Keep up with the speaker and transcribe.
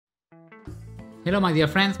Hello my dear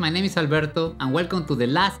friends, my name is Alberto and welcome to the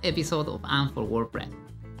last episode of AMP for WordPress.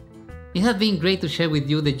 It has been great to share with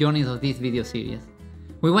you the journeys of this video series.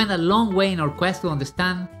 We went a long way in our quest to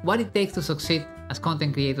understand what it takes to succeed as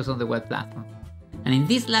content creators on the web platform. And in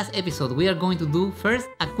this last episode we are going to do first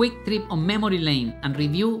a quick trip on memory lane and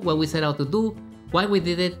review what we set out to do, why we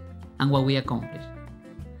did it, and what we accomplished.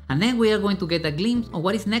 And then we are going to get a glimpse of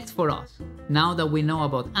what is next for us, now that we know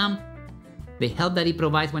about AMP, the help that it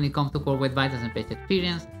provides when it comes to core web vitals and page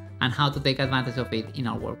experience, and how to take advantage of it in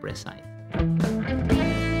our WordPress site.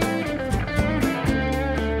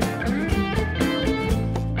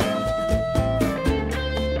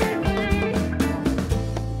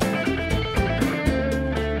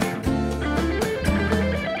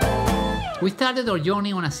 We started our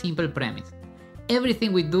journey on a simple premise.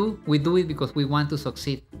 Everything we do it because we want to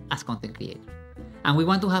succeed as content creators. And we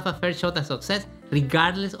want to have a fair shot at success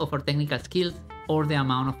regardless of our technical skills or the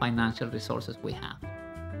amount of financial resources we have.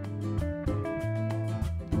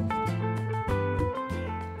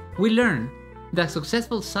 We learned that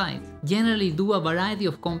successful sites generally do a variety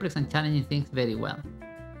of complex and challenging things very well.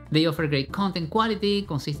 They offer great content quality,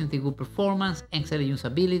 consistently good performance, excellent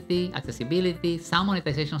usability, accessibility, sound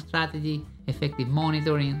monetization strategy, effective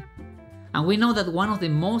monitoring. And we know that one of the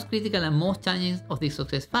most critical and most challenging of these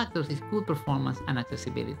success factors is good performance and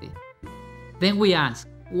accessibility. Then we ask,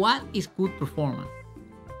 what is good performance?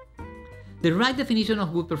 The right definition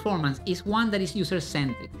of good performance is one that is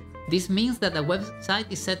user-centric. This means that a website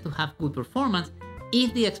is said to have good performance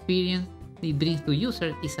if the experience it brings to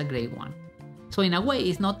users is a great one. So in a way,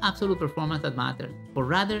 it's not absolute performance that matters, but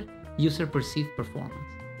rather user-perceived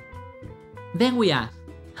performance. Then we ask,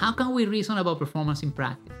 how can we reason about performance in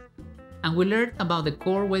practice? And we learned about the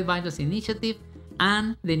Core Web Vitals initiative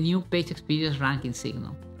and the new page experience ranking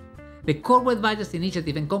signal. The Core Web Vitals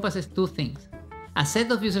initiative encompasses two things: a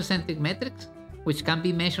set of user-centric metrics, which can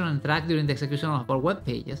be measured and tracked during the execution of our web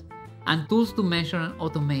pages, and tools to measure and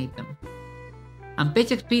automate them. And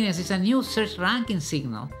page experience is a new search ranking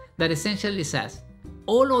signal that essentially says,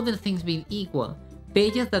 all other things being equal,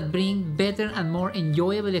 pages that bring better and more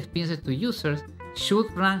enjoyable experiences to users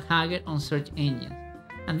should rank higher on search engines.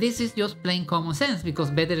 And this is just plain common sense because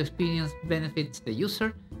better experience benefits the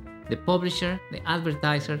user, the publisher, the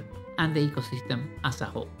advertiser, and the ecosystem as a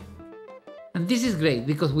whole. And this is great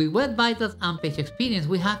because with Web Vitals and Page Experience,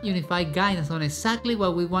 we have unified guidance on exactly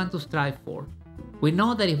what we want to strive for. We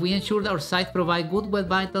know that if we ensure that our sites provide good Web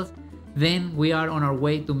Vitals, then we are on our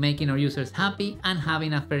way to making our users happy and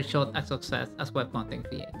having a fair shot at success as web content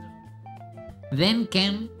creators. Then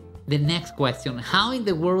came the next question: how in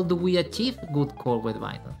the world do we achieve good core web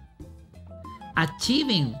vitals?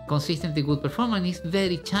 Achieving consistently good performance is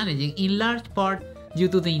very challenging, in large part due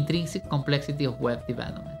to the intrinsic complexity of web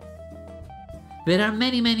development. There are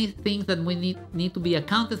many things that we need to be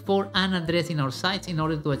accounted for and addressed in our sites in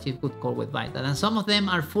order to achieve good core web vitals, and some of them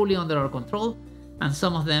are fully under our control, and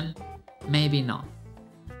some of them maybe not.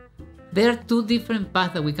 There are two different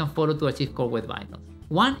paths that we can follow to achieve core web vitals.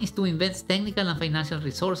 One is to invest technical and financial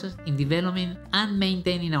resources in developing and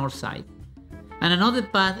maintaining our site. And another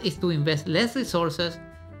path is to invest less resources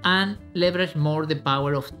and leverage more the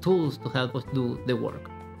power of tools to help us do the work.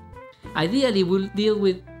 Ideally, we'll deal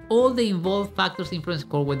with all the involved factors influence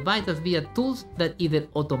core web vitals via tools that either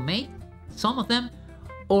automate some of them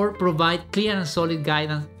or provide clear and solid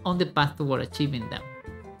guidance on the path toward achieving them.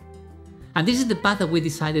 And this is the path that we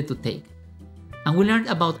decided to take. And we learned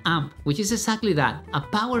about AMP, which is exactly that, a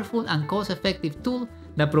powerful and cost-effective tool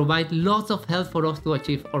that provides lots of help for us to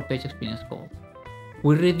achieve our page experience goals.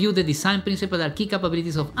 We reviewed the design principles and key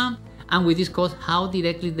capabilities of AMP, and we discussed how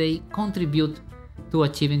directly they contribute to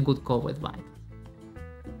achieving good core web vitals.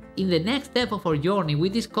 In the next step of our journey, we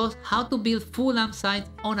discussed how to build full AMP sites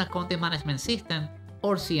on a content management system,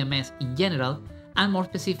 or CMS in general, and more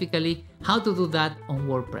specifically, how to do that on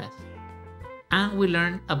WordPress. And we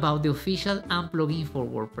learned about the official AMP plugin for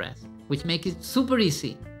WordPress, which makes it super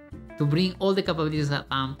easy to bring all the capabilities of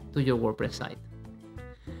AMP to your WordPress site.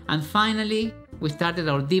 And finally, we started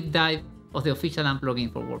our deep dive of the official AMP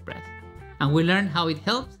plugin for WordPress. And we learned how it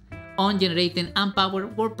helps on generating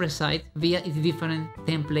AMP-powered WordPress sites via its different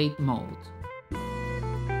template modes.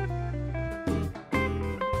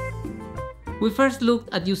 We first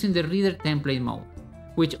looked at using the reader template mode,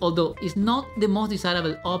 which, although is not the most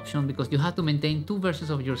desirable option because you have to maintain two versions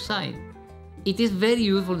of your site, it is very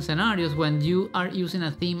useful in scenarios when you are using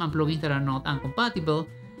a theme and plugins that are not AMP compatible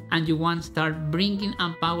and you want to start bringing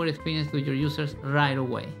AMP-powered experience to your users right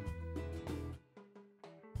away.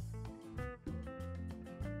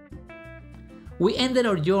 We ended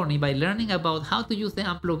our journey by learning about how to use the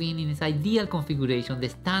AMP plugin in its ideal configuration, the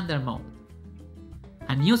standard mode.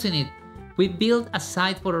 And using it, we built a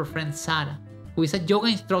site for our friend Sarah, who is a yoga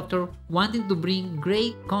instructor wanting to bring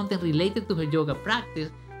great content related to her yoga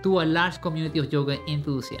practice to a large community of yoga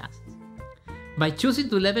enthusiasts. By choosing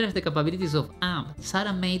to leverage the capabilities of AMP,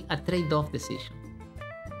 Sarah made a trade-off decision.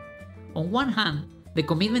 On one hand, the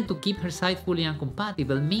commitment to keep her site fully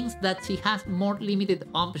uncompatible means that she has more limited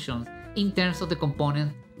options in terms of the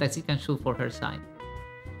components that she can choose for her site.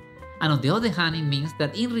 And on the other hand, it means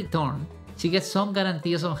that in return, she gets some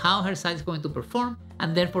guarantees on how her site is going to perform,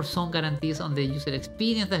 and therefore some guarantees on the user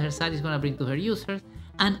experience that her site is going to bring to her users,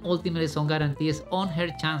 and ultimately some guarantees on her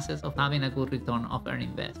chances of having a good return of her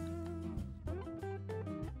investment.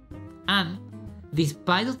 And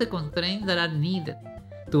despite of the constraints that are needed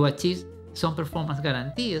to achieve some performance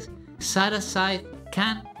guarantees, Sarah's site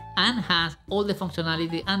can and has all the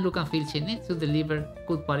functionality and look and feel she needs to deliver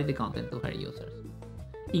good quality content to her users.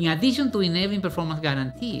 In addition to enabling performance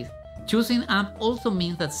guarantees, choosing AMP also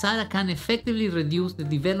means that Sarah can effectively reduce the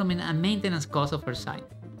development and maintenance costs of her site.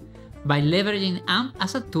 By leveraging AMP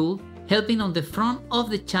as a tool, helping on the front of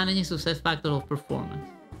the challenging success factor of performance.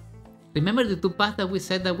 Remember the two paths that we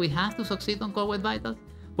said that we have to succeed on Core Web Vitals?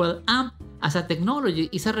 Well, AMP as a technology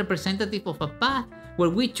is a representative of a path where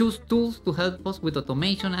we choose tools to help us with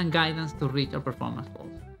automation and guidance to reach our performance goals.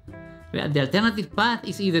 The alternative path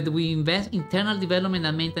is either that we invest internal development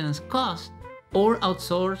and maintenance costs or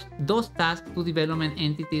outsource those tasks to development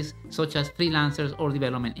entities such as freelancers or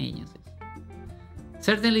development agencies.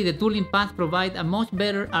 Certainly, the tooling path provides a much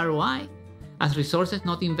better ROI, as resources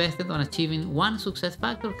not invested on achieving one success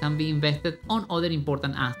factor can be invested on other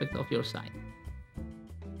important aspects of your site.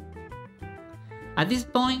 At this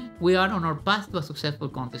point, we are on our path to a successful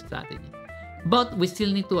content strategy, but we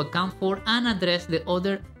still need to account for and address the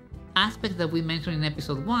other aspects that we mentioned in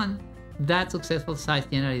episode 1 that successful sites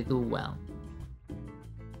generally do well.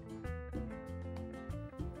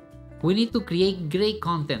 We need to create great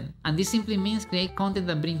content, and this simply means create content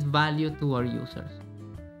that brings value to our users.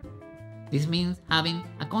 This means having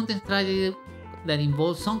a content strategy that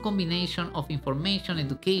involves some combination of information,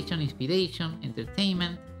 education, inspiration,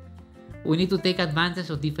 entertainment. We need to take advantage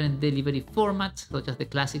of different delivery formats such as the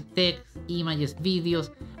classic text, images, videos,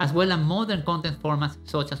 as well as modern content formats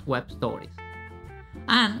such as web stories.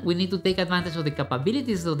 And we need to take advantage of the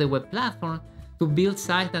capabilities of the web platform to build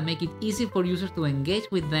sites that make it easy for users to engage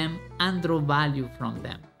with them and draw value from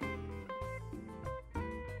them.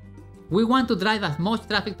 We want to drive as much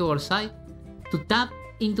traffic to our site to tap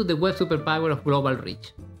into the web superpower of global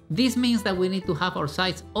reach. This means that we need to have our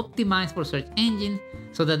sites optimized for search engines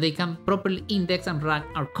so that they can properly index and rank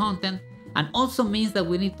our content, and also means that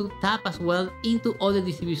we need to tap as well into other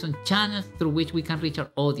distribution channels through which we can reach our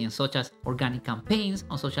audience, such as organic campaigns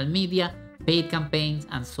on social media, paid campaigns,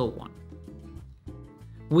 and so on.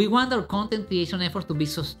 We want our content creation efforts to be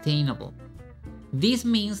sustainable. This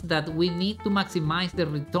means that we need to maximize the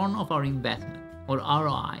return of our investment, or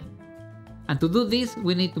ROI. And to do this,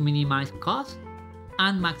 we need to minimize costs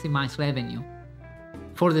and maximize revenue.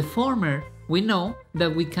 For the former, we know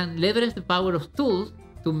that we can leverage the power of tools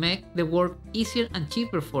to make the work easier and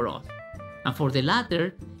cheaper for us. And for the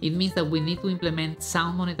latter, it means that we need to implement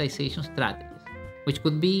sound monetization strategies, which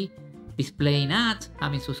could be displaying ads,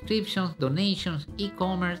 having subscriptions, donations,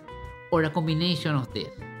 e-commerce, or a combination of this.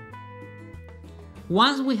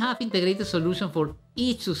 Once we have integrated solutions for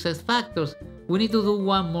each success factors, we need to do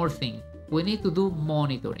one more thing. We need to do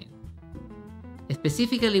monitoring.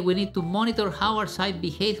 Specifically, we need to monitor how our site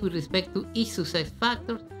behaves with respect to each success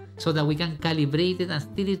factor so that we can calibrate it and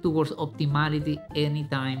steer it towards optimality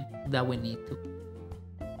anytime that we need to.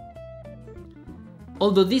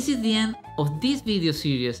 Although this is the end of this video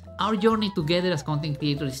series, our journey together as content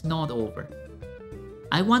creators is not over.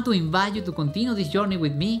 I want to invite you to continue this journey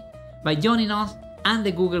with me by joining us and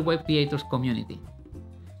the Google Web Creators community.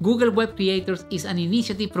 Google Web Creators is an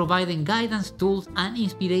initiative providing guidance, tools, and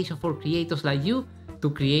inspiration for creators like you to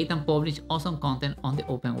create and publish awesome content on the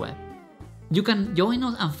open web. You can join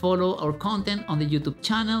us and follow our content on the YouTube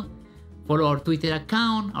channel, follow our Twitter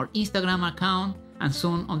account, our Instagram account, and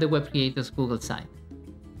soon on the Web Creators Google site.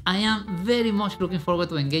 I am very much looking forward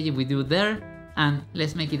to engaging with you there, and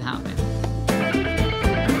let's make it happen.